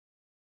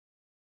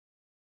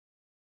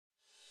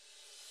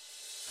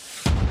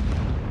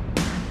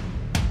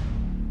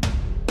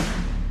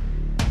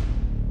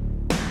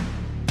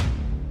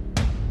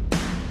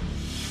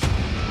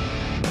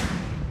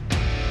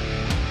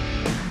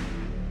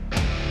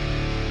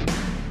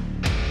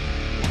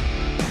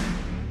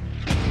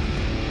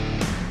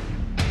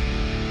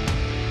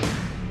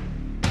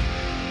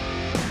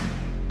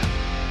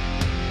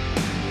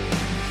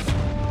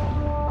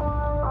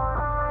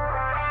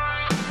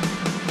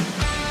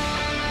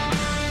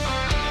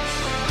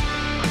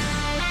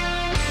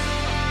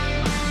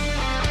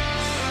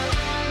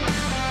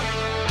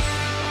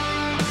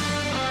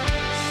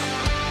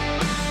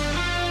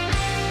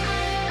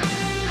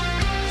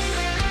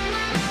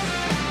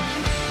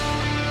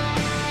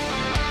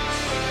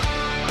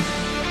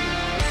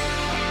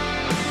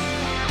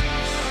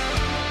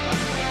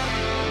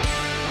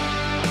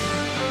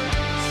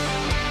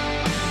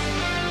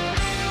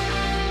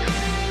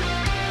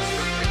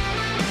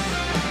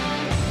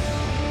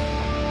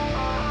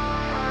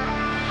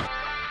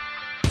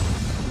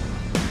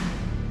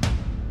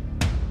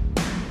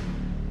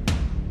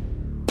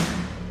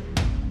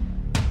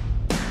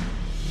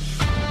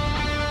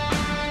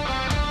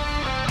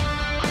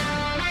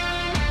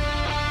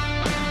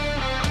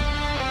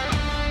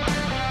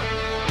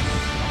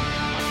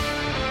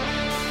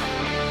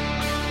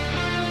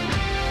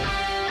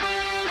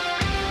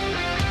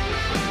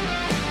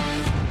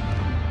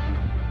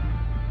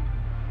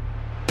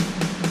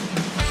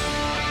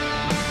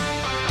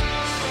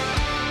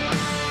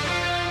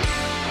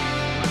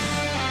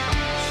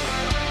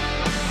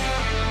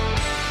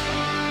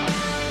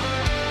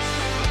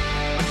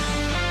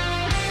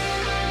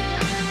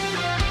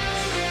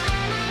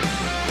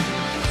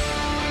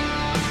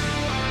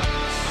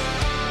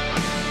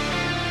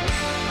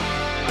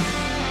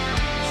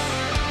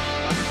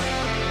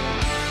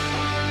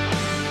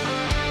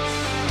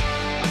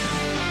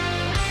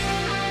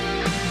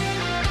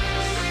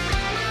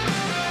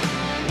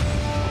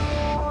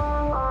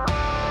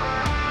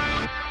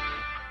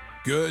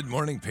Good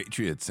morning,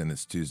 Patriots, and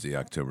it's Tuesday,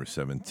 October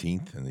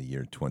 17th in the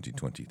year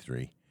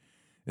 2023.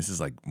 This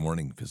is like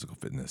morning physical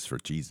fitness for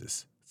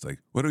Jesus. It's like,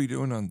 what are you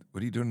doing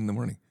in the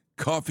morning?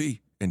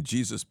 Coffee and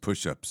Jesus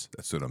push-ups.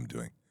 That's what I'm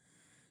doing.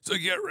 So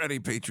get ready,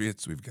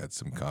 Patriots. We've got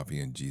some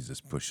coffee and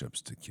Jesus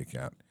push-ups to kick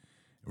out,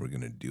 and we're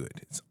going to do it.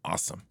 It's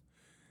awesome.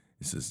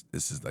 This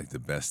is like the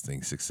best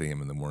thing, 6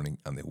 a.m. in the morning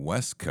on the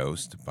West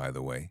Coast, by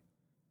the way.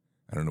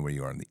 I don't know where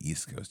you are on the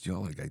East Coast.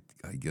 Y'all,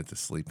 I get to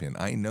sleep in.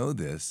 I know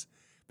this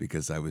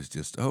because I was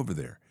just over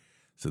there.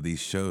 So these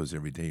shows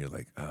every day, you're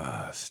like,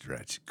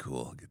 stretch,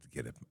 cool.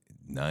 Get up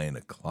at 9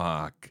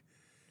 o'clock,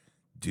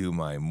 do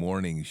my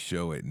morning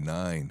show at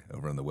 9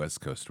 over on the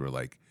West Coast. We're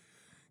like,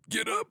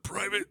 get up,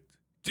 Private,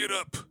 get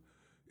up.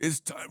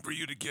 It's time for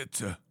you to get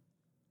to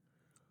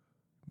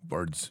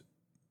Bard's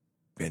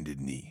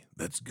bended knee.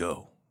 Let's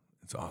go.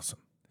 It's awesome.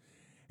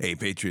 Hey,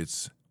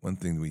 Patriots, one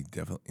thing we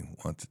definitely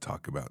want to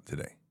talk about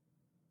today.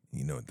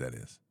 You know what that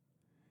is.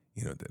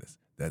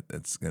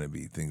 That's going to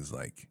be things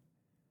like,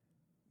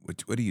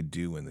 what do you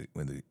do when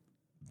the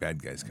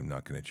bad guys come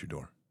knocking at your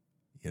door?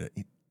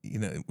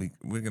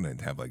 We're going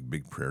to have like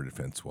big prayer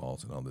defense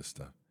walls and all this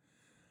stuff.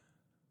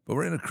 But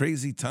we're in a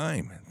crazy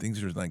time.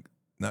 Things are like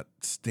not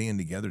staying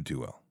together too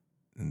well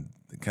and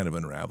kind of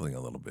unraveling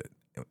a little bit.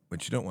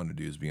 What you don't want to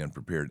do is be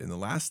unprepared. And the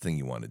last thing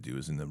you want to do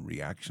is in the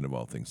reaction of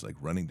all things, like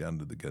running down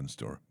to the gun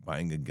store,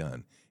 buying a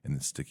gun, and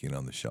then sticking it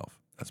on the shelf.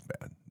 That's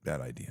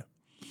bad idea.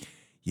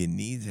 You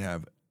need to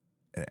have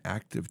an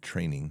active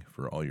training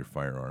for all your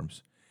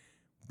firearms.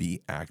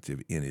 Be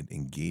active in it,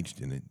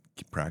 engaged in it,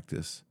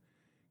 practice,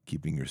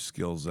 keeping your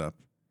skills up,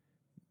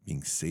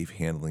 being safe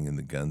handling in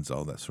the guns,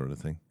 all that sort of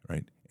thing,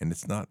 right? And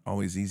it's not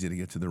always easy to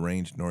get to the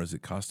range, nor is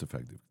it cost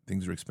effective.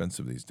 Things are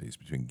expensive these days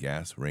between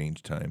gas,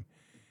 range, time,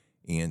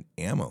 and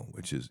ammo,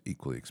 which is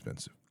equally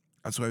expensive.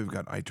 That's why we've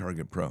got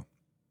iTarget Pro.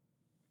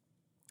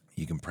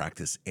 You can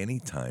practice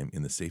anytime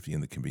in the safety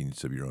and the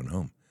convenience of your own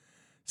home.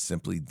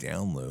 Simply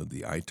download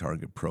the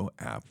iTarget Pro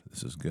app.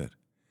 This is good.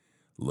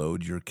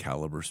 Load your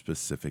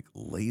caliber-specific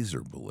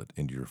laser bullet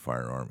into your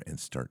firearm and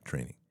start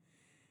training.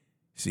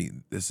 See,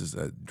 this is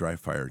a dry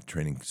fire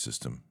training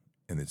system,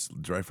 and it's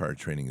dry fire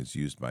training is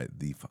used by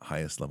the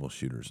highest level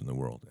shooters in the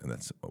world, and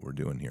that's what we're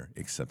doing here,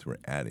 except we're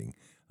adding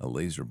a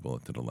laser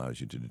bullet that allows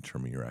you to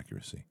determine your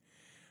accuracy.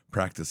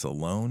 Practice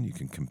alone. You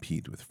can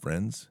compete with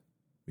friends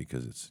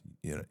because it's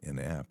an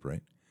app,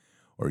 right?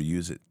 Or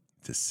use it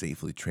to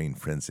safely train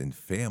friends and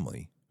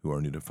family who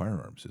are new to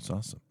firearms. It's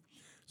awesome.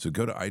 So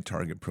go to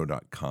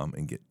itargetpro.com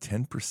and get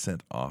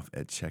 10% off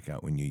at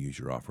checkout when you use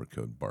your offer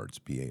code BARDS,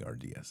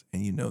 B-A-R-D-S.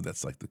 And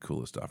that's like the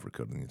coolest offer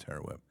code on the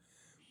entire web.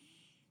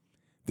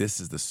 This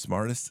is the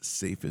smartest,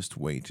 safest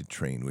way to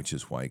train, which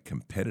is why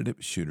competitive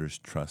shooters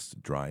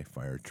trust dry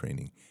fire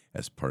training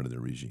as part of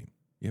their regime.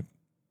 Yep,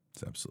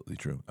 it's absolutely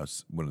true.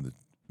 That's one of the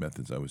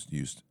methods was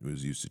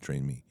used to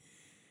train me.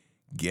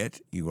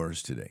 Get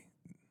yours today.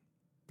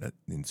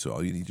 And so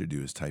all you need to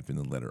do is type in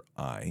the letter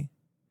I,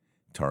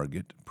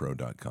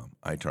 targetpro.com.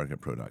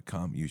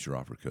 itargetpro.com. Use your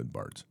offer code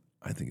BARDS.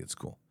 I think it's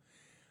cool.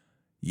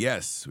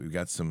 Yes, we've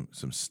got some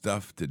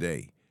stuff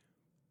today.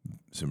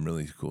 Some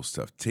really cool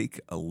stuff. Take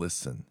a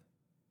listen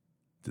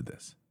to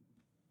this.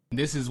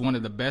 This is one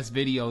of the best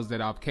videos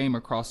that I've came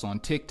across on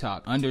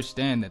TikTok.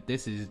 Understand that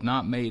this is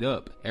not made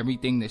up.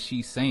 Everything that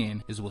she's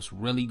saying is what's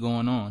really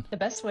going on. The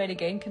best way to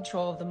gain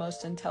control of the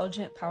most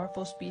intelligent,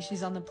 powerful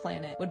species on the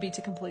planet would be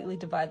to completely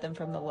divide them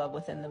from the love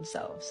within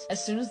themselves.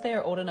 As soon as they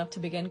are old enough to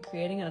begin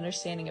creating an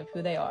understanding of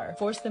who they are,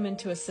 force them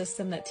into a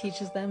system that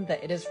teaches them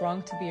that it is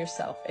wrong to be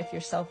yourself if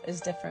yourself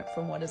is different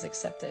from what is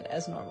accepted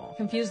as normal.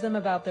 Confuse them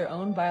about their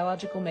own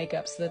biological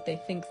makeup so that they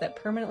think that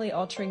permanently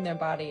altering their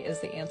body is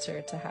the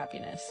answer to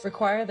happiness.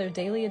 Require their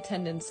daily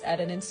attendance at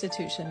an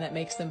institution that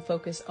makes them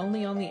focus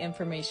only on the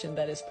information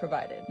that is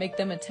provided. Make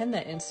them attend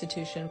that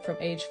institution from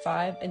age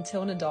 5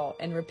 until an adult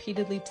and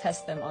repeatedly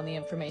test them on the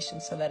information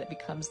so that it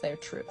becomes their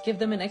truth. Give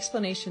them an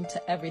explanation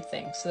to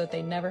everything so that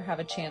they never have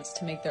a chance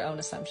to make their own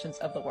assumptions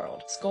of the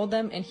world. Scold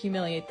them and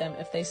humiliate them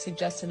if they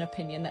suggest an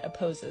opinion that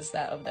opposes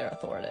that of their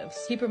authorities.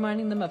 Keep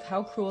reminding them of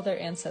how cruel their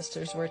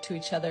ancestors were to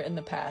each other in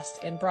the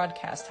past and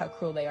broadcast how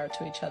cruel they are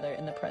to each other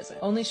in the present.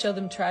 Only show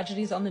them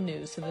tragedies on the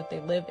news so that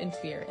they live in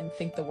fear and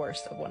think the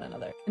worst of one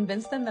another.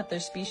 Convince them that their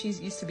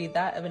species used to be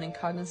that of an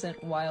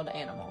incognizant wild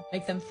animal.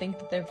 Make them think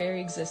that their very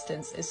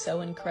existence is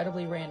so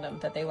incredibly random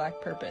that they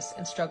lack purpose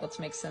and struggle to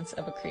make sense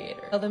of a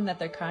creator. Tell them that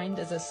their kind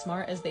is as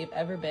smart as they've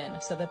ever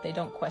been so that they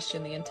don't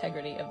question the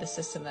integrity of the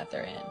system that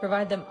they're in.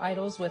 Provide them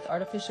idols with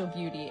artificial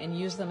beauty and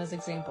use them as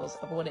examples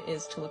of what it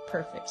is to look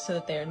perfect so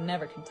that they are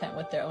never content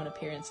with their own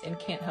appearance and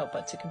can't help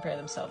but to compare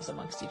themselves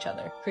amongst each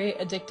other. Create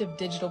addictive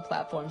digital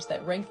platforms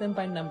that rank them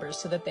by numbers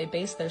so that they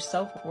base their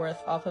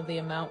self-worth off of the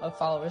amount of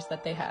followers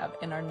that they have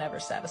and are never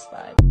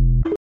satisfied.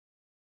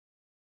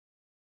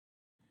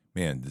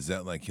 Man, does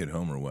that hit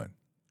home or what?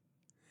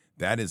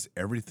 That is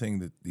everything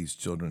that these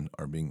children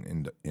are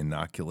being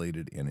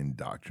inoculated and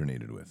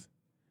indoctrinated with.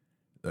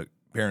 Look,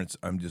 parents,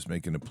 I'm just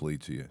making a plea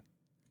to you,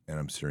 and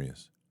I'm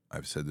serious.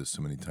 I've said this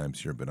so many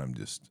times here, but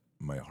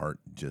my heart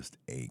just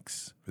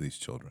aches for these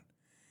children.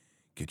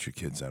 get your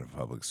kids out of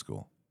public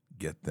school.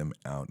 Get them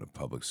out of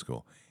public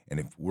school. And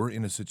if you are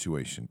in a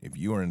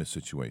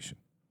situation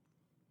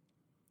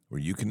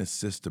where you can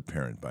assist a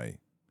parent by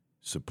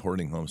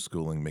supporting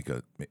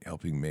homeschooling,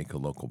 helping make a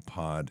local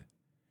pod,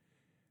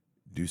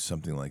 do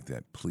something like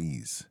that,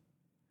 please.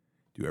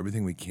 Do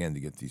everything we can to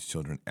get these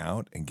children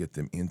out and get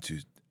them into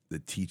the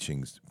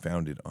teachings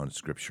founded on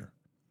Scripture.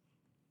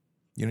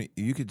 You know,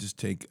 you could just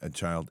take a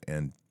child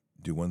and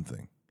do one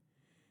thing.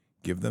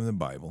 Give them the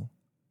Bible,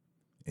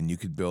 and you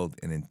could build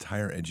an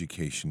entire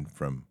education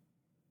from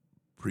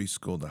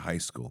preschool to high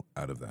school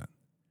out of that.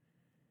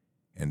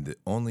 And the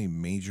only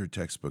major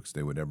textbooks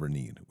they would ever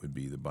need would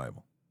be the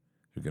Bible.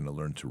 They're going to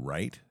learn to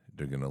write.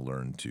 They're going to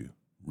learn to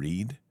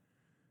read.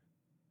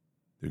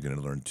 They're going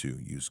to learn to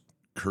use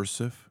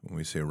cursive. When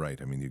we say write,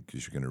 I mean,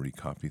 because you're going to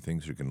recopy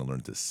things. You're going to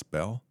learn to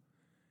spell.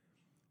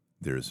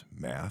 There's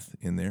math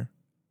in there,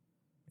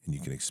 and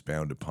you can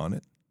expound upon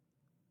it.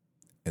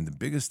 And the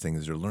biggest thing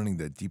is they're learning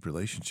that deep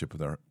relationship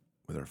with our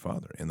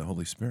Father and the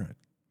Holy Spirit.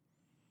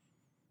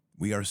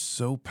 We are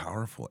so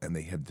powerful, and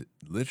they have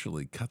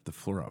literally cut the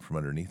floor out from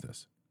underneath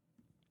us.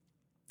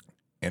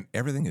 And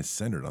everything is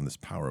centered on this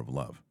power of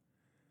love.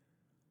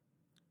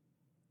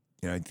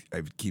 You know,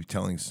 I keep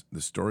telling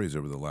the stories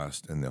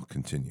and they'll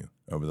continue,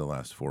 over the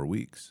last 4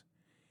 weeks.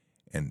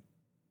 And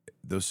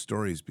those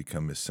stories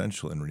become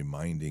essential in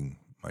reminding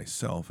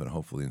myself and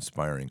hopefully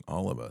inspiring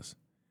all of us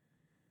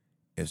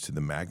as to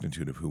the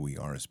magnitude of who we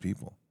are as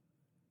people.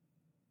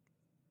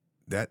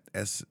 That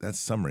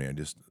summary I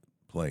just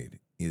played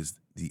is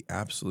the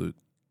absolute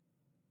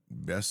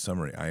best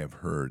summary I have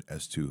heard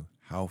as to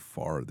how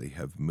far they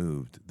have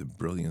moved the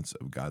brilliance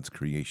of God's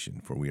creation,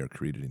 for we are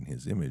created in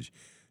His image,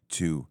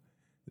 to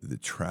the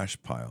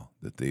trash pile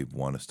that they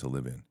want us to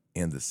live in.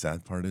 And the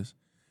sad part is,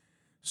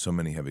 so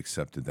many have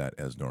accepted that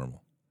as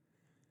normal.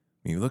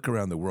 When you look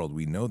around the world,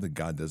 we know that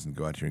God doesn't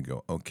go out here and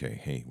go, okay,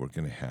 hey, we're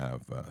going to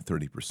have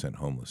 30%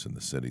 homeless in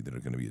the city that are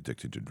going to be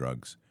addicted to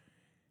drugs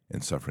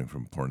and suffering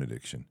from porn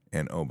addiction.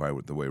 And oh, by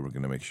the way, we're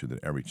going to make sure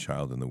that every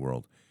child in the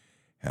world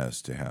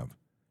has to have,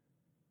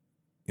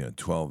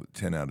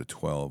 10 out of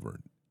 12 or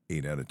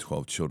 8 out of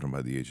 12 children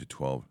by the age of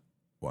 12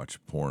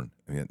 watch porn.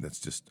 I mean, that's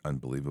just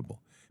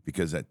unbelievable,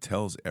 because that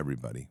tells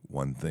everybody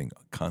one thing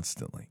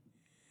constantly,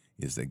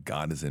 is that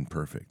God is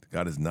imperfect.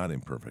 God is not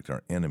imperfect.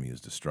 Our enemy is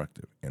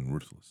destructive and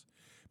ruthless.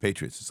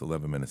 Patriots, it's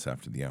 11 minutes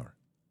after the hour.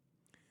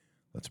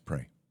 Let's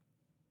pray.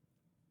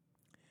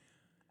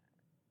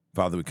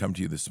 Father, we come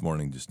to you this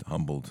morning just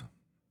humbled,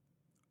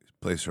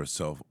 place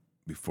ourselves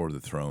before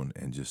the throne,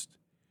 and just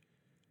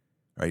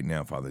right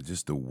now, Father,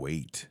 just the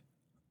weight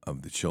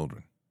of the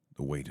children,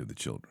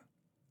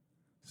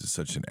 This is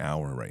such an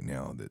hour right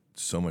now that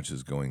so much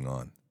is going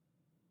on.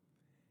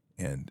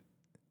 And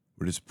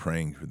we're just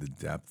praying for the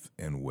depth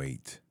and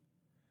weight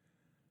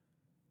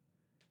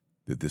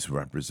that this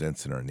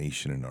represents in our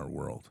nation and our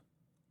world.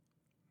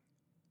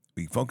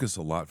 We focus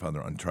a lot,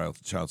 Father, on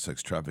child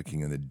sex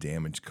trafficking and the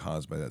damage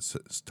caused by that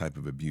type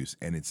of abuse,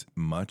 and it's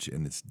much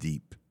and it's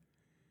deep.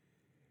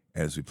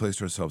 As we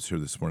placed ourselves here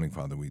this morning,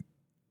 Father, we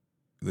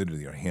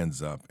literally are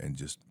hands up and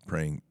just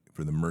praying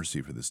for the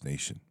mercy for this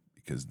nation,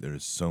 because there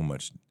is so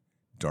much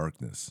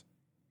darkness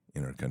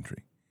in our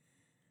country.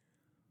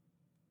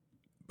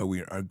 But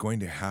we are going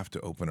to have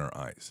to open our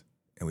eyes,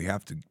 and we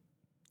have to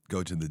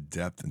go to the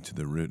depth and to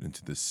the root and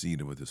to the seed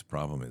of what this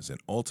problem is.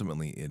 And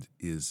ultimately, it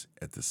is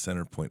at the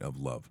center point of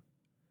love.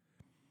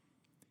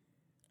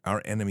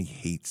 Our enemy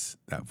hates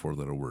that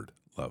four-letter word,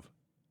 love.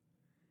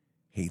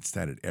 Hates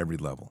that at every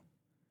level.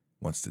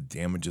 Wants to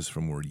damage us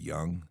from when we're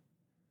young.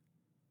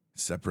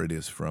 Separate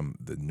us from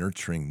the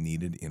nurturing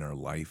needed in our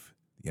life.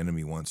 The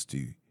enemy wants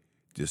to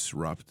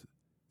disrupt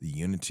the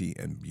unity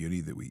and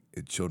beauty that we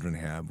children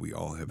have, we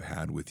all have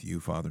had with you,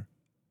 Father.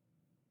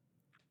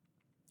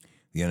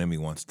 The enemy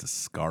wants to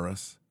scar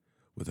us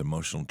with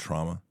emotional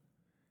trauma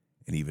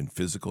and even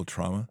physical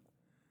trauma,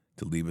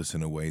 to leave us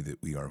in a way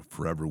that we are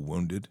forever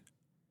wounded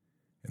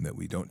and that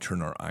we don't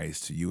turn our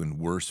eyes to you. And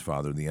worse,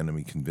 Father, the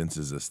enemy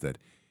convinces us that,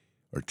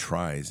 or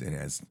tries, and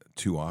has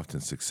too often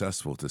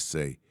successful, to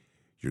say,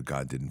 your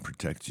God didn't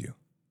protect you.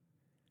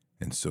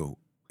 And so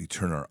we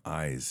turn our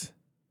eyes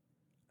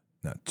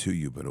not to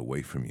you, but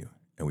away from you,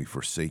 and we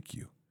forsake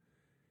you.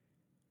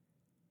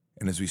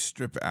 And as we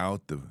strip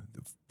out the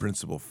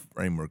principal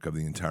framework of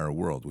the entire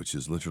world, which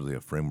is literally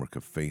a framework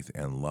of faith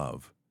and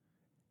love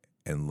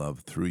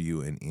through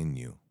you and in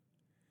you,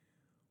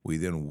 we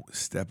then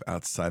step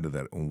outside of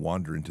that and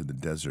wander into the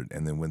desert.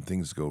 And then when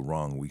things go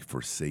wrong, we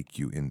forsake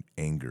you in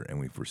anger, and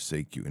we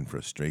forsake you in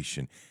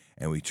frustration,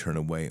 and we turn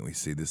away and we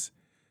say,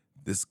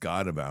 this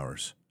God of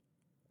ours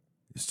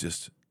is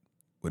just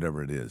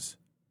whatever it is.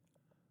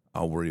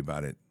 I'll worry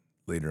about it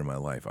later in my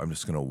life. I'm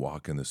just going to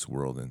walk in this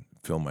world and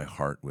fill my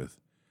heart with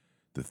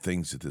the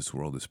things that this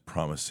world is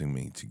promising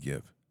me to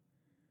give.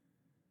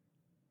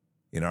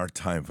 In our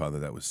time, Father,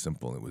 that was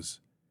simple. It was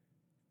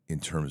in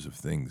terms of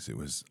things. It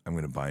was, I'm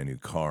going to buy a new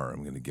car.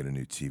 I'm going to get a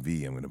new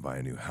TV. I'm going to buy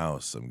a new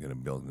house. I'm going to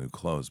build new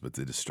clothes. But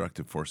the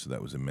destructive force of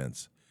that was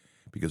immense,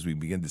 because we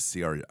begin to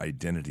see our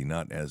identity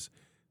not as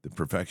the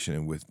perfection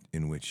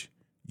in which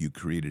you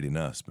created in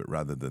us, but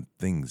rather the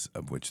things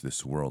of which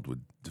this world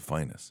would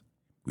define us.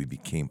 We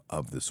became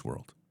of this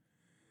world.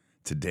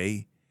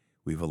 Today,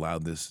 we've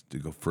allowed this to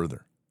go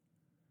further.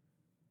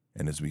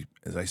 And as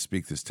I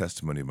speak this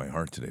testimony of my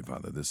heart today,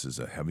 Father, this is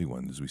a heavy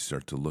one as we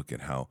start to look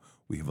at how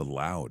we have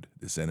allowed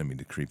this enemy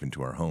to creep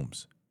into our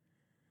homes.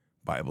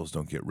 Bibles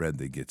don't get read,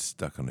 they get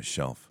stuck on a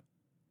shelf,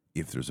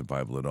 if there's a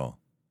Bible at all.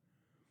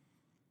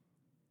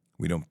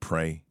 We don't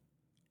pray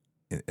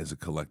as a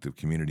collective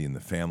community in the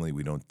family.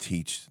 We don't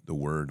teach the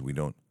word.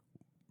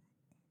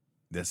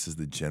 This is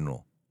the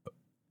general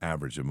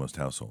average of most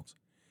households.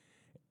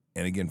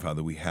 And again,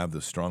 Father, we have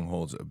the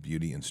strongholds of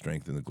beauty and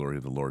strength and the glory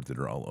of the Lord that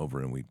are all over,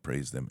 and we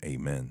praise them.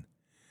 Amen.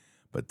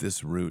 But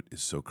this root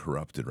is so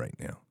corrupted right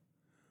now.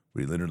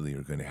 We literally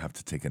are going to have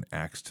to take an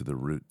axe to the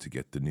root to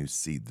get the new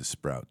seed to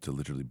sprout, to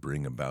literally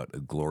bring about a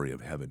glory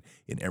of heaven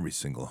in every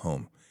single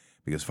home.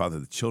 Because, Father,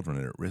 the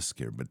children are at risk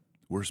here, but the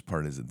worst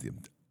part is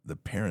that the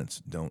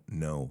parents don't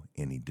know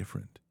any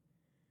different.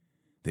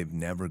 They've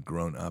never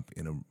grown up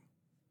in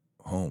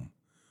a home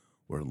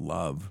where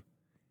love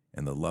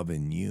and the love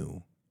in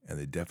you and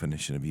the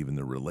definition of even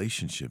the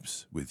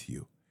relationships with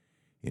you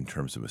in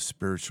terms of a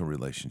spiritual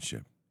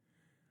relationship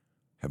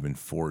have been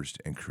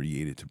forged and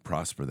created to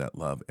prosper that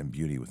love and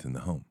beauty within the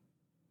home.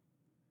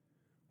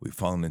 We've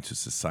fallen into a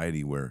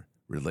society where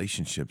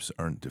relationships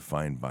aren't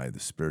defined by the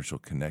spiritual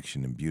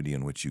connection and beauty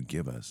in which you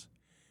give us.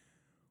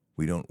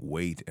 We don't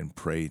wait and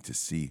pray to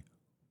see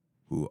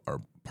who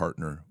our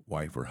partner,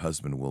 wife, or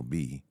husband will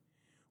be.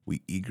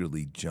 We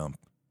eagerly jump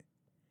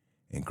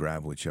and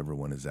grab whichever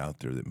one is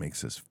out there that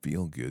makes us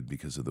feel good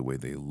because of the way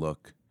they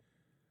look,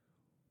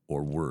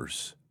 or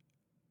worse,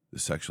 the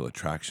sexual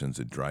attractions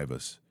that drive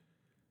us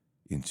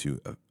into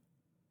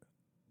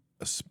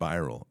a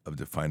spiral of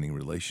defining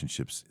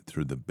relationships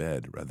through the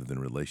bed rather than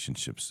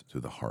relationships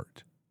through the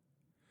heart.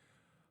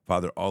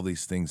 Father, all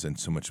these things and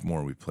so much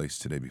more we place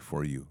today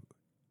before you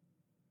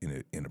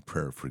in a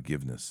prayer of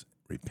forgiveness,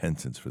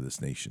 repentance for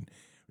this nation,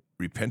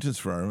 repentance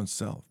for our own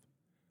self.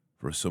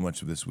 For so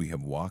much of this we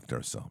have walked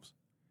ourselves.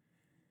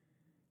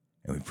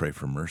 And we pray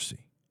for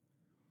mercy.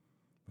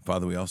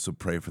 Father, we also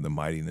pray for the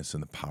mightiness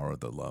and the power of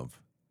the love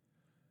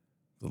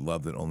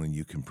that only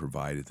you can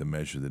provide at the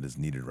measure that is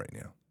needed right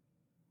now.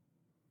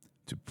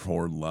 To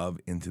pour love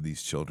into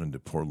these children, to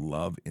pour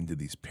love into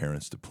these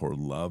parents, to pour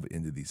love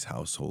into these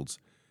households,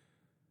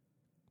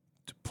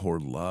 to pour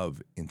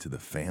love into the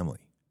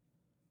family.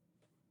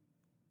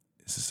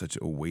 This is such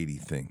a weighty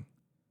thing.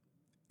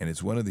 And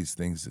it's one of these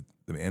things that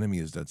the enemy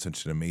has done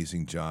such an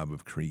amazing job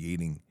of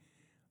creating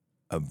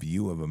a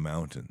view of a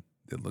mountain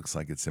that looks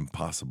like it's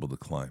impossible to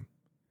climb.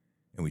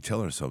 And we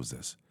tell ourselves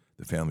this: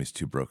 the family's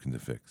too broken to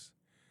fix.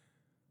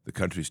 The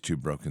country's too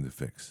broken to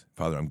fix.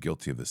 Father, I'm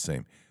guilty of the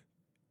same.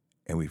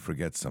 And we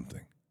forget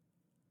something.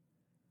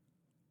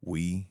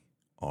 We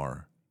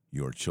are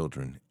your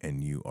children,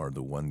 and you are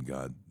the one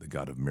God, the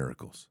God of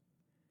miracles.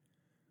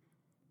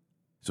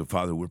 So,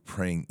 Father, we're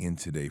praying in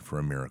today for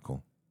a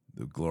miracle,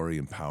 the glory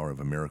and power of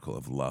a miracle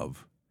of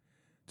love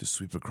to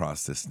sweep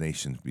across this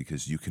nation,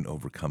 because you can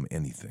overcome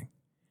anything.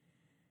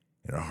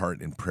 And our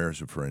heart and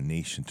prayers are for a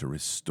nation to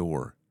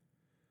restore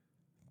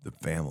the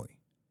family,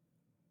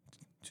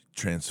 to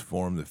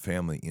transform the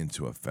family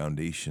into a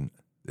foundation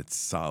that's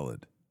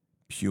solid,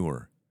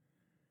 pure,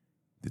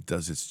 that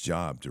does its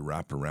job to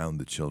wrap around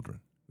the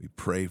children. We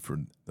pray for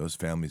those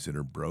families that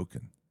are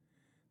broken,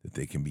 that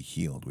they can be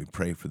healed. We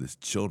pray for the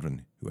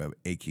children who have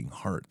aching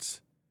hearts.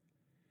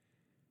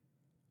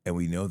 And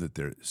we know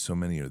that so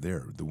many are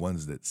there, the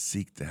ones that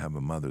seek to have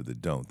a mother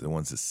that don't, the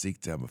ones that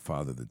seek to have a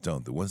father that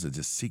don't, the ones that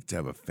just seek to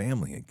have a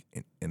family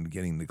and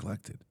getting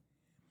neglected.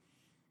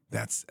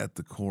 That's at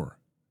the core.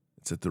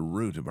 It's at the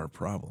root of our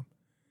problem.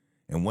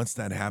 And once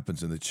that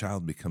happens and the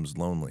child becomes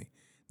lonely,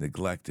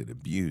 neglected,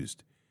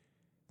 abused,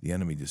 the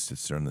enemy just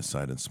sits there on the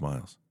side and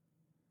smiles.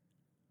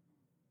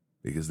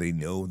 Because they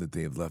know that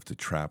they have left a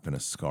trap and a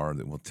scar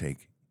that will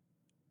take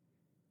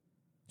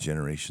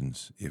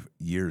generations, if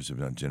years, if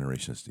not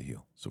generations, to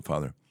heal. So,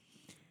 Father,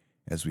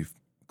 as we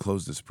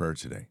close this prayer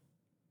today,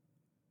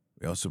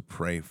 we also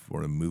pray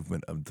for a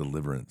movement of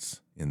deliverance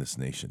in this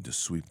nation, to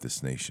sweep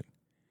this nation.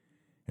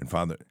 And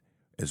Father,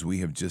 as we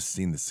have just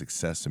seen the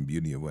success and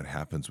beauty of what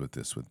happens with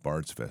this, with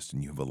Bard's Fest,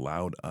 and you have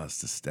allowed us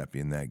to step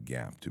in that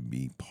gap, to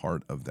be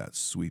part of that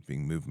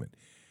sweeping movement,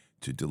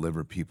 to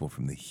deliver people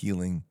from the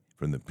healing,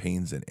 from the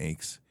pains and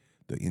aches,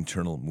 the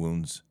internal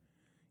wounds,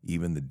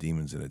 even the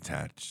demons that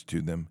attach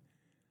to them.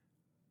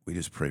 We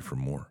just pray for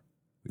more.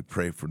 We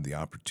pray for the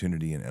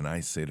opportunity, and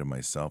I say to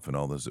myself and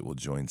all those that will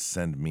join,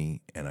 send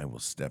me, and I will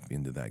step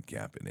into that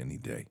gap in any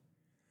day.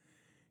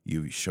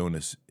 You've shown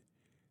us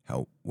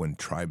how when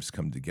tribes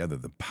come together,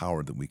 the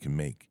power that we can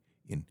make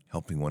in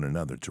helping one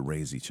another to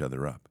raise each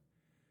other up.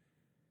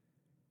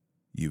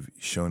 You've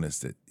shown us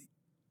that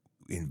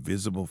in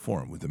visible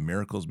form, with the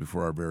miracles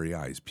before our very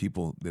eyes,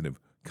 people that have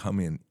come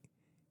in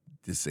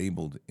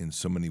disabled in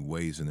so many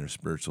ways in their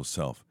spiritual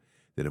self,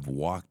 that have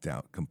walked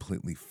out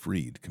completely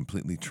freed,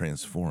 completely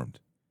transformed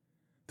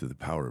through the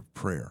power of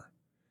prayer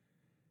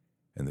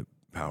and the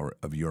power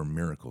of your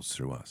miracles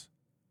through us.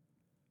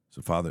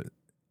 So, Father,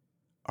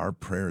 our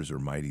prayers are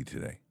mighty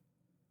today.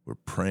 We're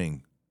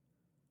praying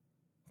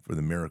for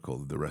the miracle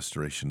of the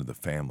restoration of the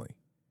family.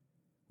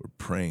 We're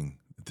praying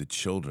that the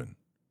children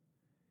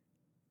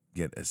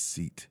get a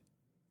seat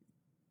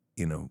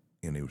in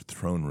a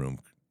throne room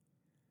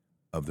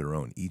of their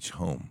own, each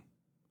home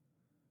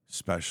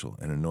special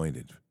and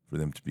anointed for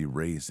them to be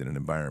raised in an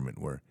environment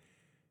where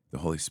the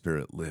Holy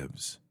Spirit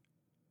lives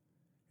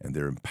and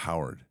they're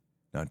empowered,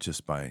 not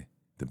just by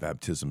the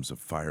baptisms of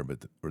fire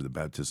or the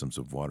baptisms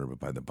of water, but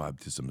by the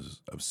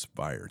baptisms of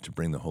fire to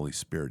bring the Holy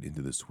Spirit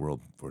into this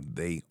world, for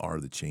they are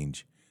the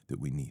change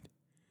that we need.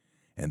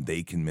 And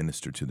they can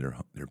minister to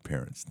their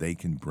parents. They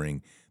can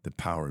bring the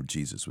power of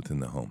Jesus within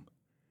the home.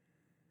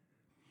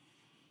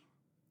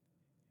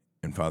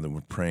 And Father,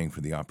 we're praying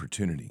for the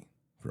opportunity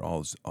for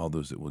all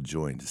those that will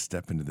join to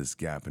step into this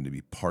gap and to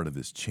be part of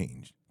this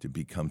change, to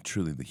become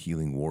truly the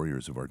healing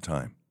warriors of our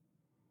time,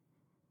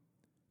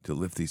 to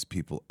lift these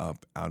people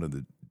up out of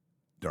the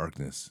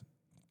darkness,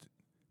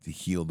 to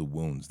heal the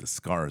wounds, the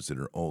scars that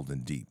are old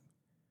and deep,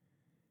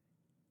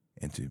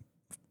 and to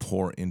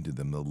pour into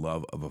them the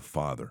love of a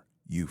Father,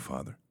 you,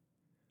 Father,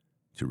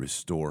 to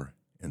restore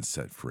and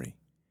set free.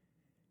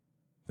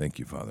 Thank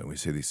you, Father. And we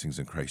say these things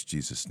in Christ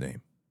Jesus'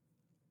 name.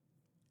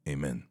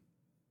 Amen.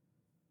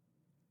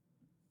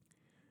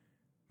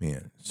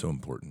 Man, so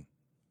important.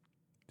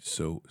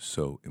 So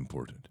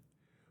important.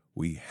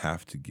 We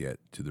have to get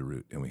to the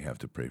root, and we have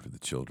to pray for the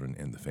children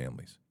and the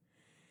families.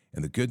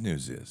 And the good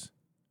news is,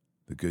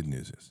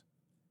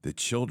 the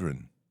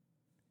children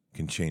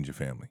can change a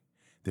family.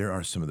 There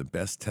are some of the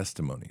best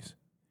testimonies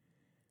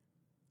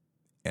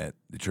at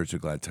the Church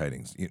of Glad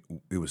Tidings.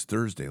 It was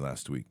Thursday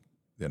last week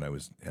that I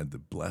had the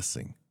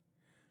blessing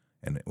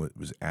and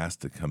was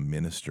asked to come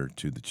minister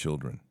to the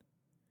children.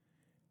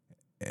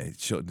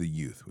 The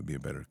youth would be a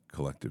better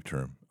collective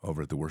term,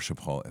 over at the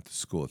worship hall at the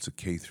school. It's a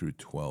K through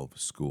 12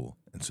 school.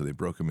 And so they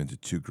broke them into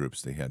two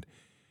groups. They had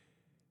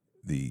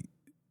the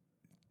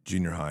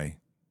junior high,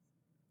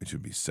 which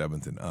would be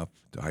 7th and up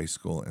to high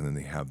school, and then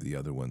they have the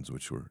other ones,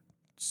 which were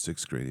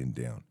 6th grade and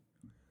down.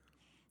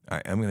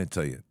 I'm going to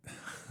tell you,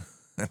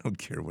 I don't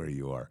care where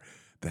you are,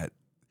 that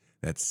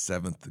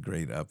 7th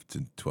grade up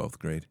to 12th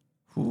grade,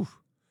 whew,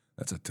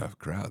 that's a tough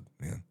crowd,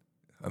 man.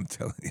 I'm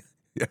telling you.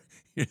 Yeah,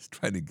 you're just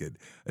trying to get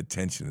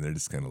attention, and they're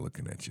just kind of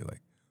looking at you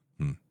like,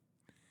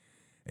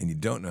 and you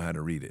don't know how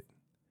to read it.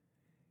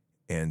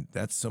 And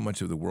that's so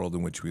much of the world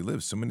in which we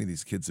live. So many of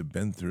these kids have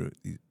been through,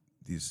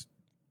 these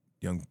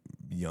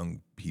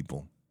young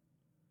people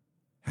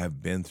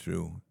have been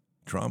through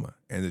trauma.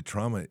 And the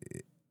trauma,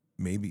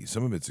 maybe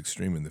some of it's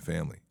extreme in the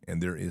family,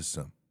 and there is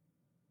some.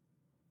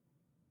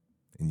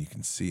 And you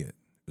can see it.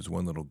 There's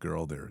one little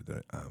girl there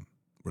that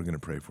we're going to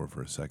pray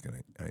for a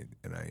second. I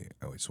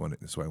always want it.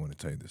 That's why I want to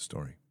tell you this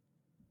story.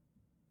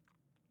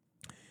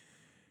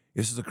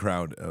 This is a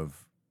crowd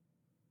of,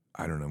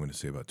 I don't know, I'm going to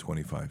say about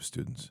 25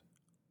 students,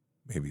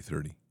 maybe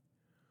 30.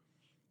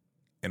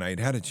 And I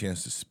had a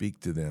chance to speak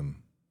to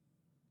them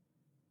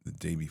the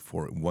day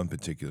before, one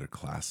particular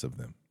class of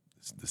them,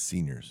 the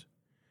seniors.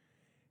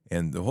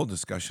 And the whole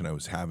discussion I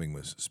was having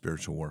was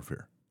spiritual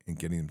warfare and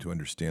getting them to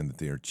understand that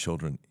they are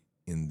children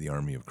in the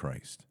army of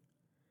Christ,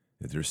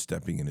 that they're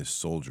stepping in as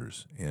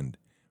soldiers, and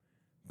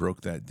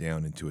broke that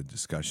down into a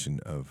discussion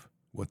of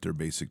what their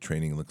basic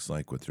training looks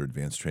like, what their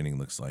advanced training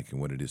looks like, and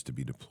what it is to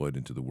be deployed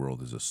into the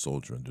world as a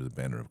soldier under the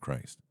banner of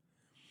Christ.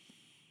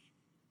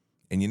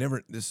 And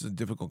this is a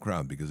difficult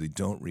crowd because they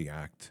don't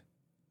react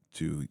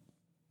to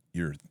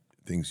your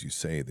things you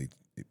say.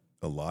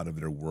 A lot of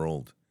their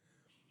world,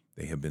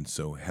 they have been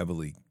so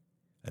heavily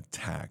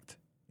attacked,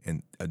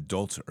 and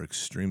adults are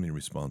extremely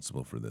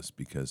responsible for this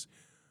because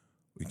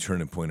we turn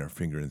and point our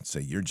finger and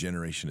say, your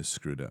generation is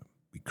screwed up.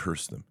 We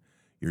curse them.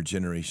 Your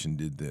generation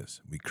did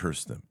this. We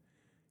curse them.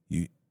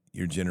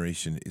 Your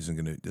generation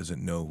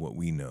doesn't know what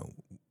we know.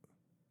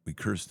 We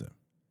curse them.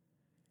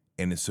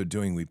 And in so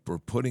doing, we're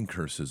putting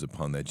curses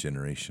upon that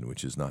generation,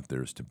 which is not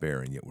theirs to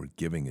bear, and yet we're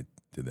giving it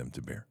to them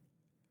to bear.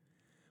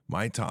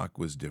 My talk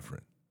was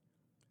different.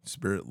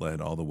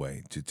 Spirit-led all the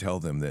way to tell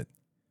them that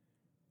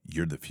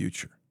you're the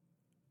future,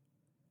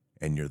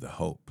 and you're the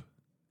hope,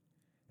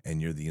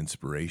 and you're the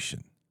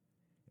inspiration.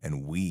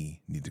 And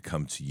we need to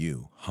come to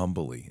you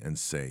humbly and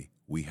say,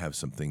 we have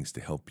some things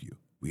to help you.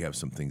 We have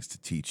some things to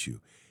teach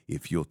you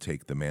if you'll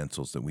take the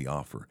mantles that we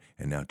offer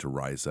and now to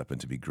rise up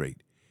and to be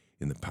great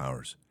in the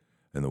powers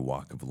and the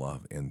walk of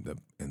love and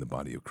the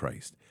body of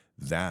Christ.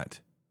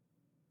 That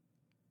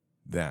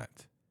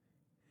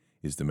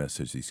is the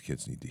message these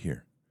kids need to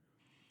hear.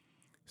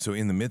 So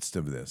in the midst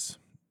of this,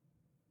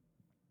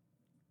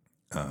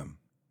 and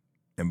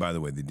by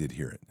the way, they did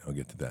hear it. I'll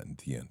get to that at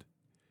the end.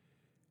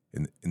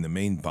 In the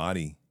main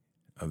body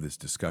of this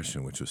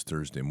discussion, which was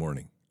Thursday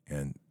morning,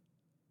 and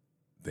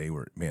it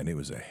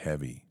was a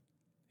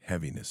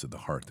heaviness of the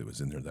heart that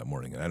was in there that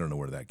morning. And I don't know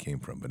where that came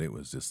from, but it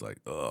was just like,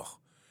 ugh.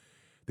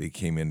 They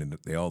came in and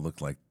they all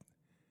looked like,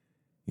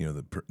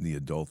 the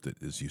adult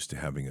that is used to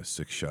having a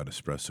 6-shot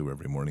espresso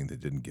every morning that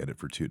didn't get it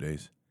for 2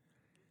 days.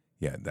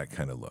 Yeah, that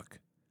kind of look.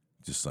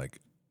 Just like,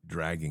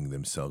 dragging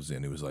themselves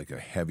in. It was like a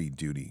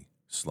heavy-duty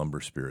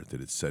slumber spirit that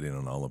had set in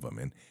on all of them.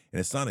 And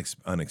it's not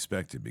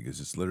unexpected, because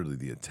it's literally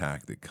the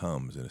attack that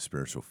comes in a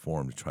spiritual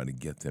form to try to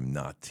get them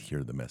not to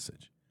hear the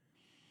message.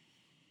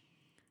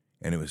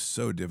 And it was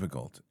so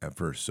difficult at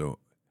first. So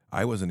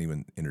I wasn't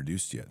even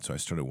introduced yet. So I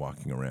started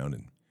walking around,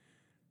 and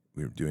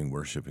we were doing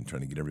worship and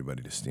trying to get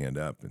everybody to stand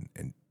up.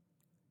 And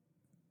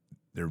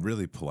they're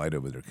really polite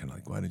over there, kind of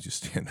like, why did you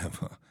stand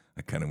up?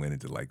 I kind of went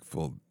into like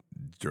full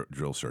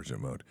drill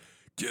sergeant mode.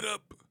 Get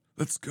up,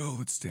 let's go,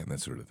 let's stand,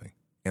 that sort of thing.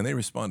 And they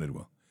responded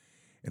well,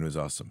 and it was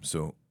awesome.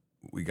 So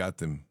we got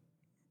them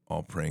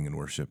all praying in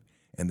worship,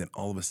 and then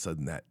all of a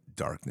sudden that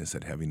darkness,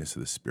 that heaviness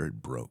of the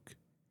spirit broke.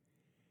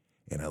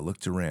 And I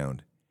looked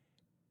around,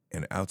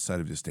 and outside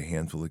of just a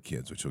handful of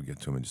kids, which we'll get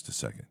to them in just a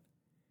second,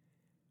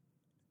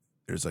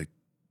 there's like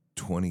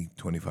 20,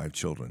 25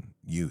 children,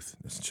 youth,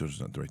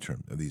 children's not the right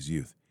term, of these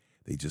youth.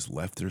 They just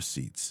left their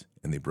seats,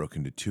 and they broke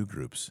into two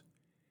groups,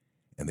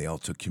 and they all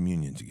took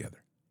communion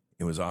together.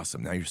 It was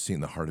awesome. Now you're seeing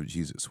the heart of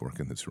Jesus work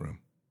in this room.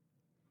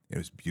 It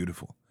was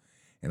beautiful.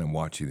 And I'm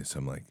watching this.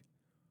 I'm like,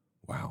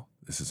 wow,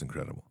 this is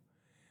incredible.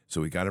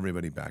 So we got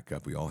everybody back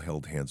up. We all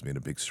held hands, made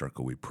a big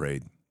circle. We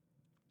prayed,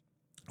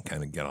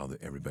 kind of got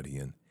everybody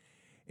in.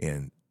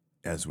 And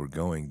as we're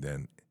going,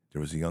 then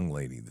there was a young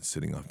lady that's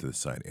sitting off to the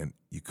side. And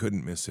you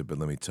couldn't miss it, but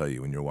let me tell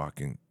you, when you're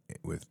walking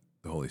with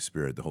the Holy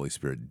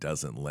Spirit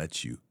doesn't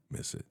let you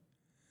miss it.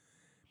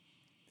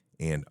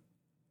 And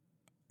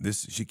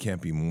she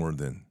can't be more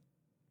than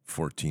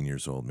 14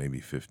 years old, maybe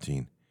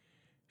 15.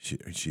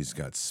 She's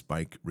got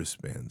spike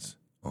wristbands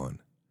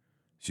on.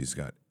 She's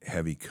got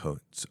heavy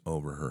coats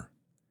over her.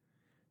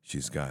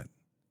 She's got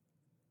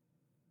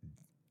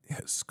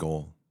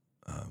skull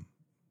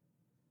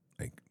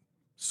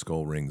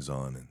rings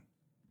on, and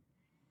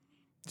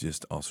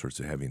just all sorts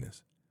of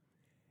heaviness.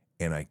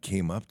 And I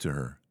came up to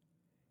her,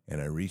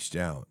 and I reached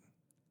out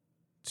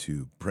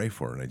to pray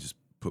for her, and I just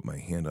put my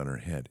hand on her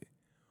head.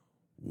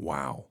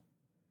 Wow.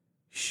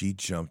 She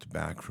jumped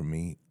back from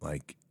me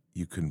like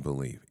you couldn't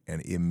believe.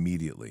 And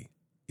immediately,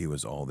 it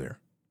was all there.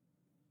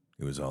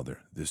 It was all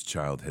there. This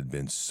child had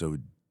been so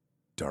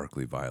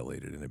darkly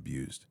violated and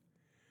abused.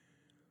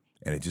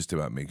 And it just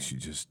about makes you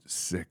just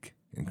sick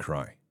and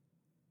cry.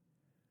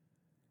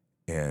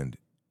 And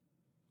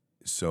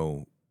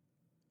so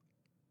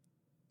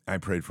I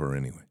prayed for her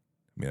anyway.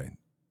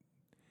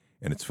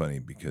 And it's funny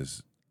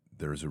because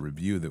there was a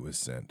review that was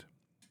sent.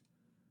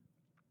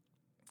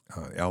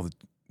 The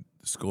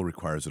school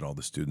requires that all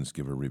the students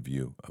give a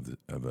review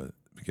of a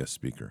guest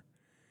speaker.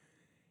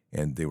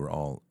 And they were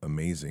all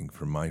amazing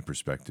from my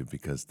perspective,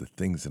 because the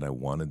things that I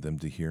wanted them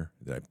to hear,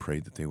 that I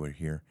prayed that they would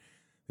hear,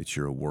 that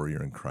you're a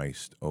warrior in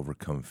Christ,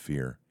 overcome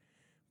fear,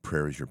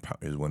 prayer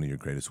is one of your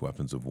greatest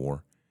weapons of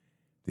war.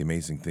 The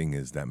amazing thing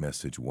is that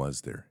message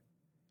was there.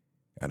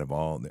 Out of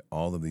all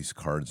of these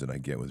cards that I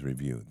get with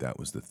review, that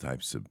was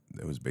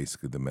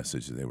basically the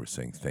message that they were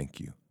saying, thank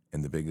you.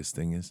 And the biggest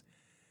thing is,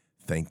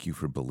 thank you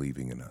for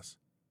believing in us.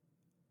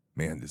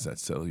 Man, does that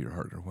settle your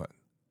heart or what?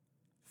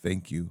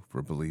 Thank you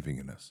for believing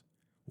in us.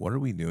 What are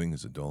we doing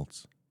as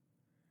adults?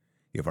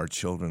 If our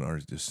children are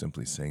just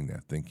simply saying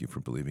that, thank you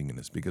for believing in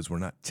us, because we're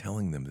not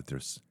telling them that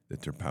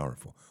they're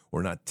powerful.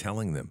 We're not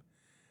telling them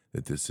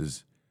that this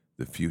is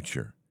the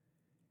future.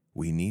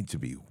 We need to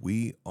be.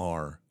 We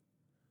are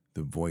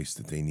the voice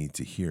that they need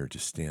to hear to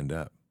stand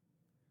up.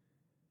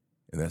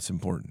 And that's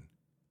important.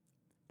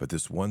 But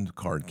this one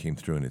card came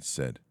through and it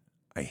said,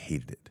 I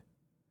hated it.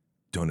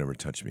 Don't ever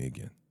touch me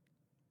again.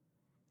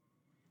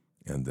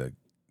 And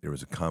there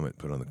was a comment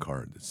put on the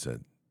card that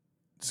said,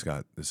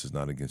 Scott, this is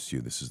not against you.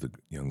 This is the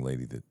young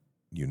lady that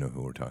you know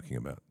who we're talking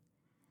about.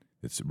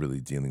 It's really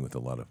dealing with a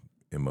lot of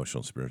emotional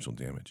and spiritual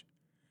damage.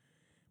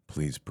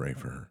 Please pray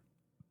for her.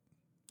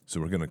 So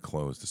we're going to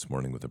close this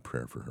morning with a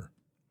prayer for her.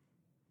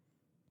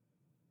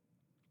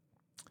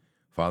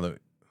 Father,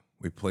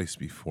 we place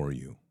before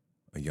you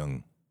a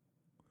young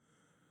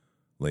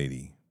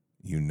lady.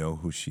 You know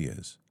who she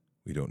is.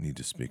 We don't need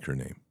to speak her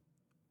name.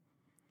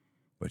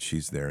 But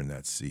she's there in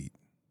that seat,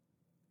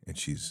 and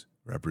she's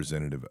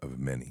representative of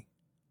many.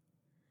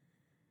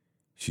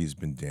 She's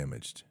been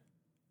damaged.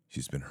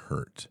 She's been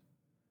hurt.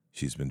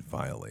 She's been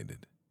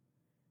violated.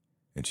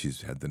 And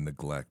she's had the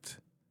neglect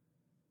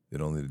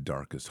that only the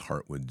darkest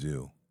heart would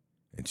do,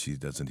 and she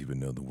doesn't even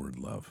know the word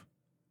love.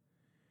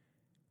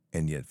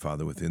 And yet,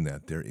 Father, within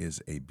that, there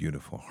is a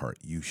beautiful heart.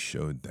 You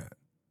showed that.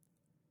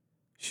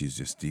 She's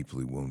just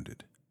deeply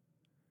wounded.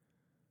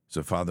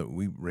 So, Father,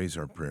 we raise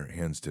our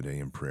hands today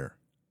in prayer.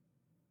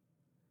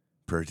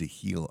 Prayer to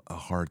heal a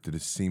heart that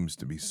seems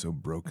to be so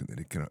broken that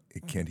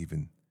it can't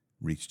even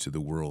reach to the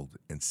world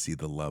and see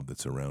the love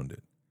that's around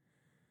it.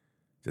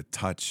 To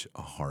touch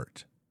a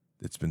heart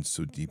that's been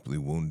so deeply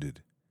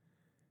wounded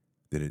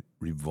that it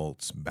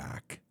revolts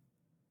back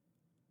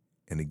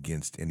and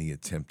against any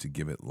attempt to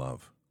give it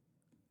love.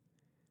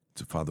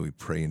 So, Father, we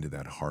pray into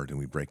that heart and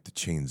we break the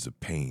chains of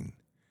pain.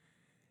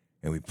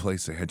 And we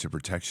place a hedge of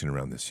protection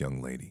around this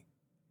young lady.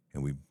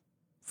 And we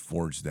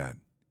forge that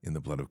in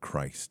the blood of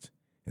Christ.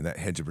 And that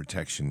hedge of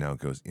protection now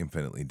goes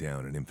infinitely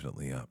down and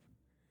infinitely up.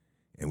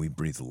 and we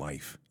breathe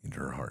life into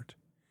her heart.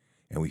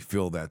 And we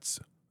fill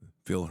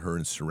her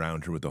and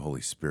surround her with the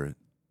Holy Spirit.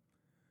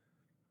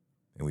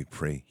 And we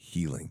pray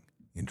healing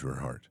into her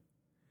heart.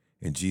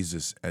 And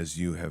Jesus, as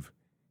you have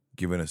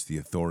given us the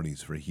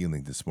authorities for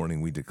healing this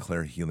morning, we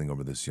declare healing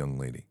over this young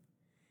lady.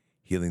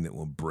 Healing that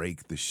will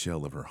break the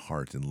shell of her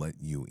heart and let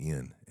you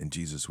in. And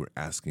Jesus, we're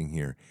asking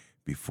here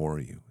before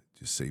you,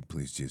 just say,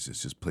 please,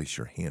 Jesus, just place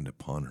your hand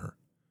upon her.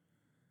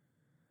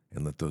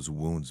 And let those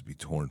wounds be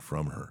torn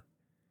from her.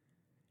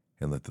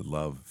 And let the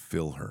love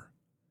fill her.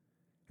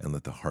 And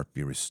let the heart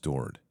be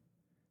restored.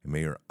 And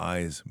may her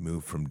eyes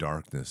move from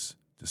darkness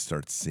to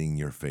start seeing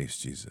your face,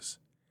 Jesus.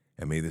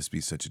 And may this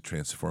be such a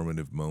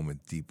transformative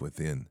moment deep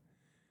within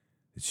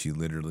that she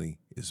literally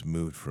is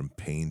moved from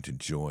pain to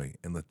joy,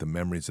 and let the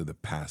memories of the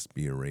past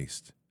be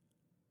erased.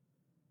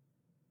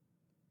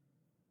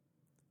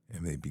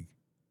 And may they be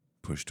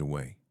pushed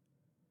away.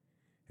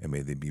 And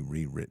may they be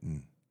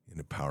rewritten in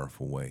a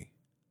powerful way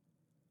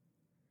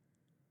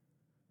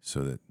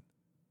so that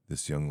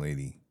this young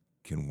lady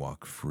can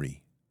walk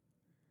free,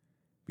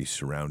 be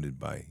surrounded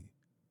by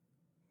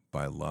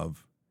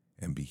love,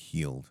 and be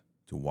healed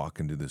to walk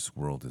into this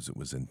world as it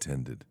was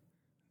intended,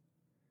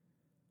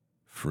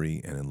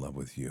 free and in love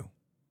with you.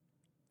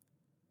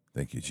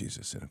 Thank you,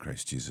 Jesus. In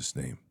Christ Jesus'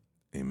 name,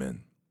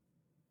 amen.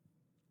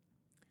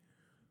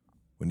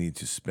 We need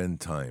to spend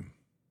time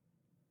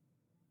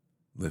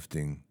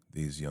lifting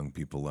these young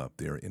people up.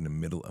 They are in the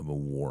middle of a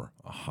war,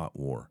 a hot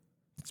war.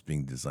 It's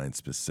being designed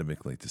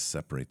specifically to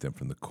separate them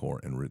from the core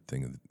and root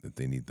thing that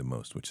they need the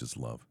most, which is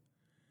love.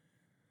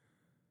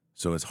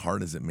 So as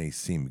hard as it may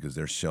seem, because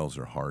their shells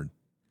are hard,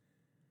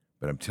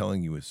 but I'm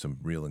telling you with some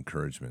real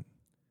encouragement.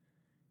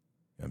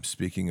 I'm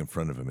speaking in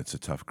front of them. It's a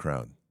tough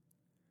crowd.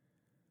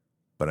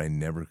 But I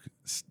never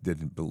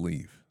didn't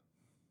believe.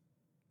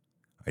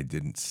 I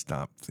didn't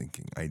stop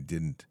thinking. I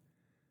didn't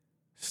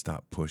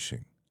stop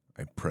pushing.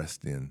 I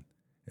pressed in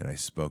and I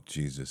spoke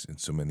Jesus in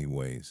so many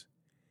ways.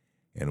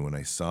 And when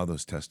I saw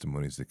those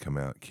testimonies that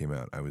came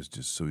out, I was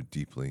just so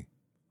deeply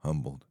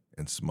humbled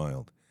and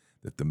smiled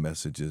that the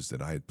messages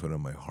that I had put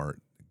on my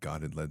heart, that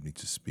God had led me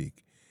to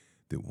speak,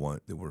 that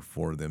were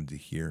for them to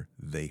hear,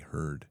 they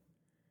heard.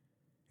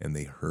 And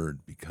they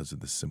heard because of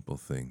the simple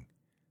thing.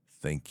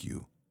 Thank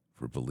you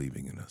for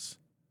believing in us.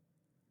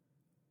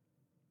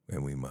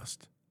 And we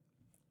must.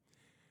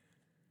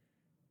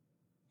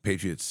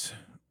 Patriots,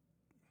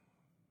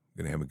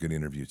 we're going to have a good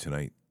interview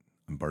tonight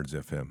on Bards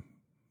FM.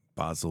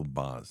 Basil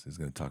Boz is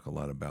going to talk a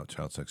lot about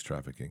child sex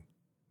trafficking.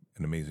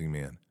 An amazing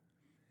man.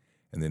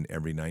 And then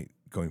every night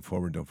going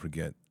forward, don't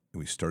forget,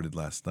 we started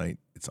last night.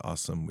 It's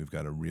awesome. We've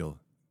got a real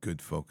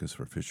good focus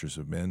for Fishers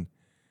of Men.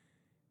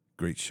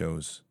 Great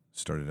shows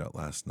started out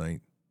last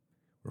night.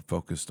 We're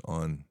focused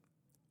on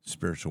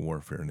spiritual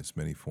warfare in its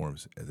many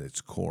forms at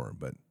its core,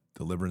 but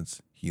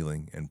deliverance,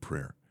 healing, and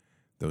prayer,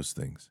 those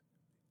things.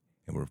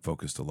 And we're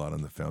focused a lot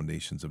on the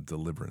foundations of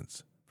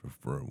deliverance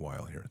for a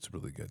while here. It's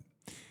really good.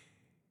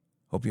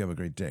 Hope you have a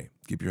great day.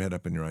 Keep your head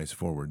up and your eyes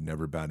forward.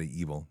 Never bow to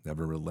evil.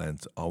 Never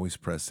relent. Always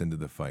press into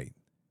the fight.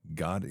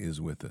 God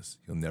is with us.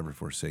 He'll never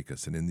forsake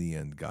us. And in the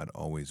end, God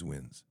always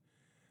wins.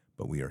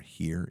 But we are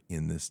here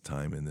in this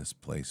time, in this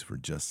place, for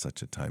just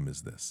such a time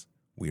as this.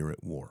 We are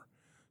at war.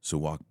 So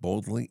walk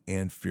boldly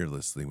and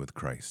fearlessly with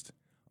Christ.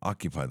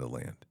 Occupy the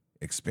land.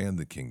 Expand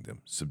the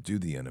kingdom. Subdue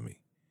the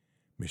enemy.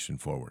 Mission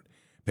forward.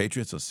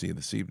 Patriots, I'll see you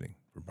this evening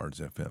for Bards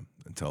FM.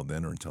 Until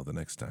then or until the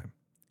next time,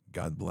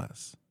 God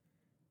bless.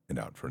 And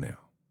out for now.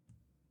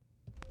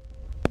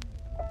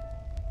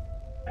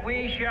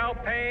 We shall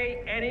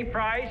pay any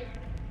price,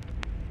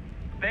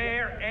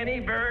 bear any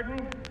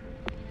burden,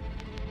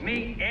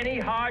 meet any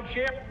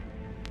hardship,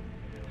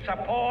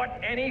 support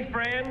any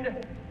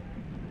friend,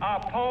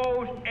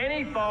 oppose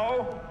any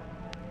foe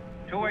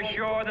to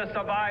assure the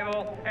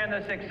survival and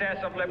the success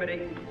of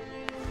liberty.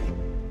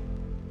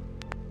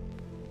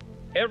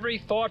 Every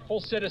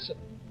thoughtful citizen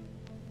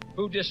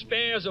who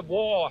despairs of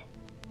war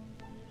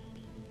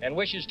and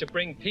wishes to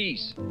bring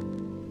peace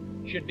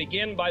should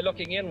begin by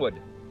looking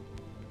inward,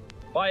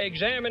 by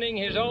examining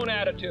his own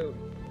attitude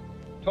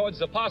towards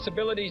the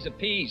possibilities of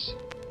peace.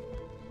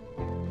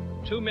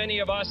 Too many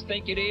of us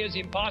think it is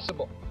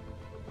impossible.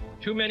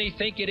 Too many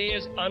think it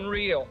is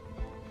unreal.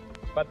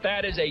 But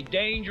that is a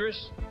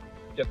dangerous,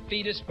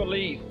 defeatist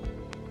belief.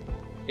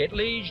 It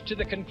leads to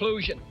the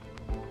conclusion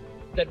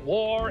that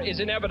war is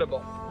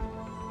inevitable,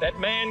 that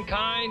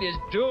mankind is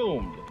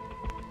doomed,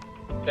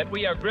 that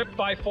we are gripped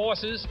by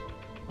forces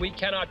we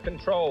cannot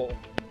control.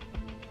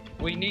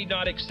 We need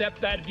not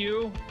accept that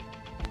view.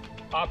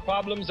 Our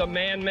problems are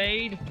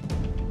man-made,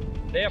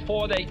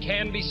 therefore they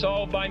can be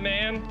solved by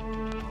man,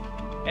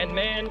 and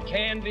man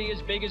can be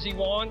as big as he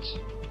wants.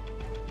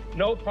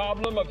 No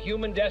problem of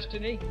human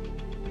destiny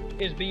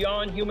is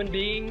beyond human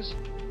beings.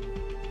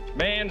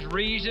 Man's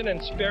reason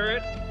and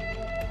spirit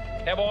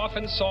have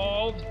often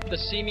solved the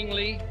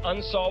seemingly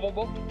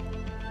unsolvable,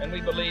 and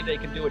we believe they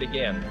can do it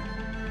again.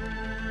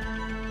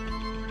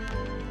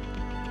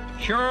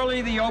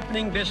 Surely the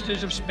opening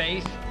vistas of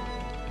space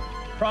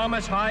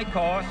promise high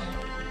costs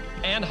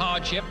and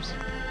hardships,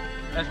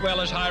 as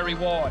well as high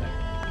reward.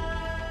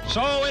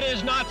 So it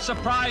is not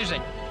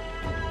surprising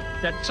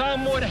that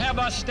some would have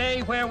us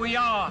stay where we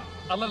are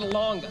a little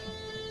longer,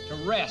 to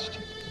rest,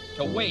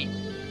 to wait.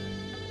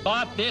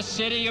 But this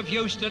city of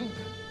Houston,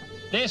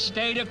 this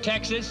state of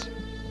Texas,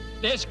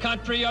 this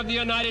country of the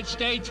United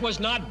States was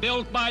not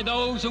built by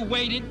those who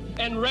waited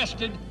and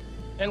rested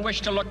and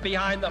wished to look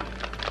behind them.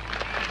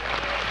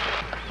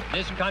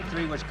 This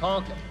country was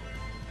conquered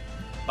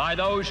by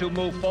those who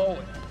move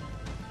forward,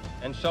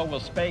 and so will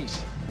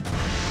space.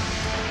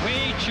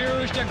 We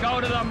choose to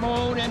go to the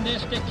moon in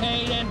this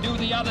decade and do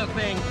the other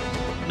thing,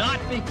 not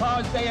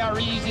because they are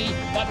easy,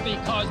 but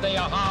because they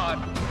are hard.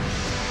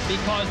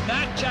 Because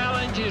that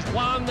challenge is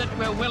one that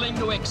we're willing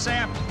to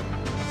accept.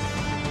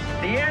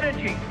 The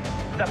energy,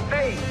 the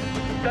faith,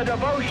 the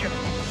devotion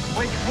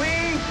which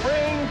we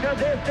bring to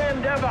this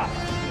endeavor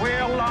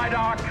will light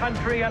our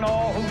country and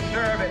all who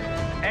serve it.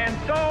 And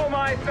so,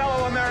 my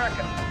fellow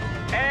Americans,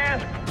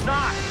 ask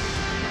not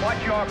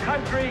what your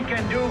country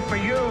can do for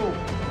you.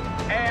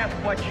 Ask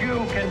what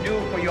you can do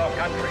for your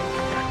country.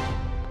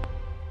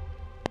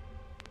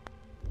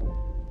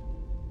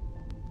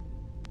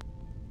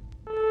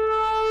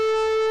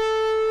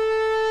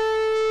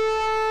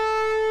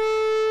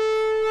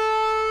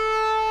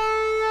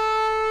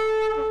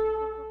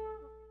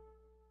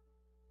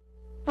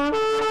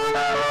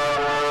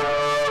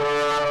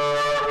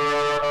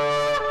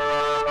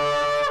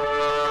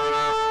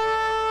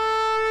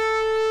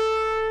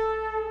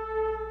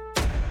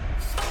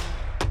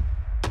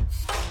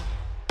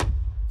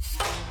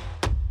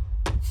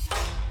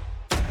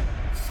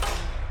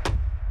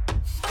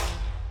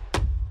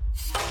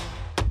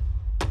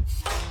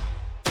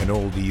 An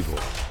old evil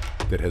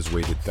that has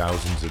waited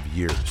thousands of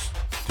years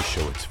to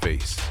show its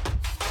face.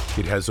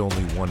 It has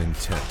only one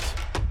intent: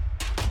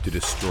 to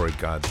destroy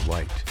God's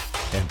light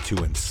and to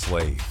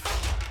enslave.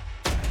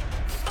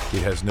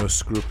 It has no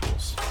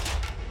scruples.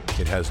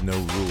 It has no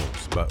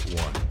rules but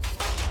one: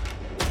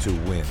 to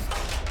win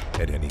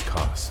at any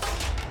cost.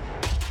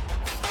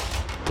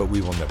 But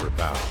we will never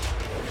bow,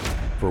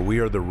 for we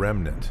are the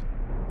remnant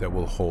that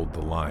will hold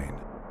the line.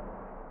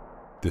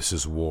 This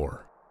is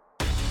war.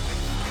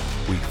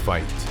 We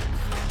fight.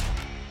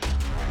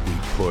 We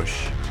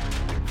push.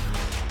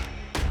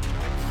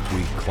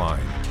 We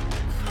climb.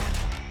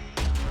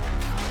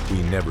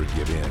 We never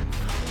give in.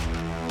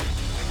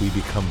 We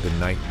become the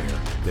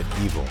nightmare that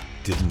evil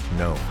didn't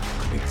know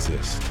could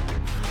exist.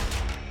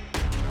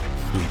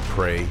 We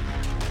pray.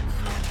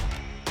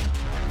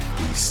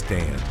 We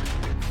stand.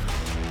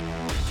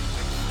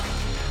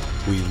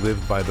 We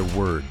live by the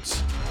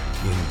words,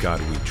 "In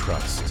God we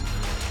trust."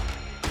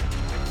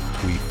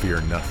 We fear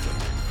nothing.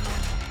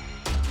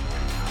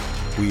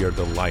 We are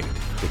the light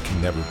that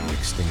can never be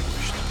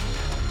extinguished.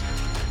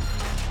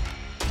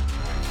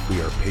 We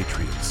are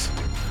patriots.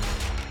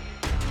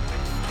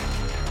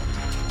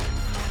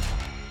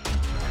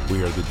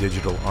 We are the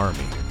digital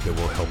army that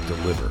will help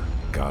deliver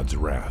God's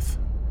wrath.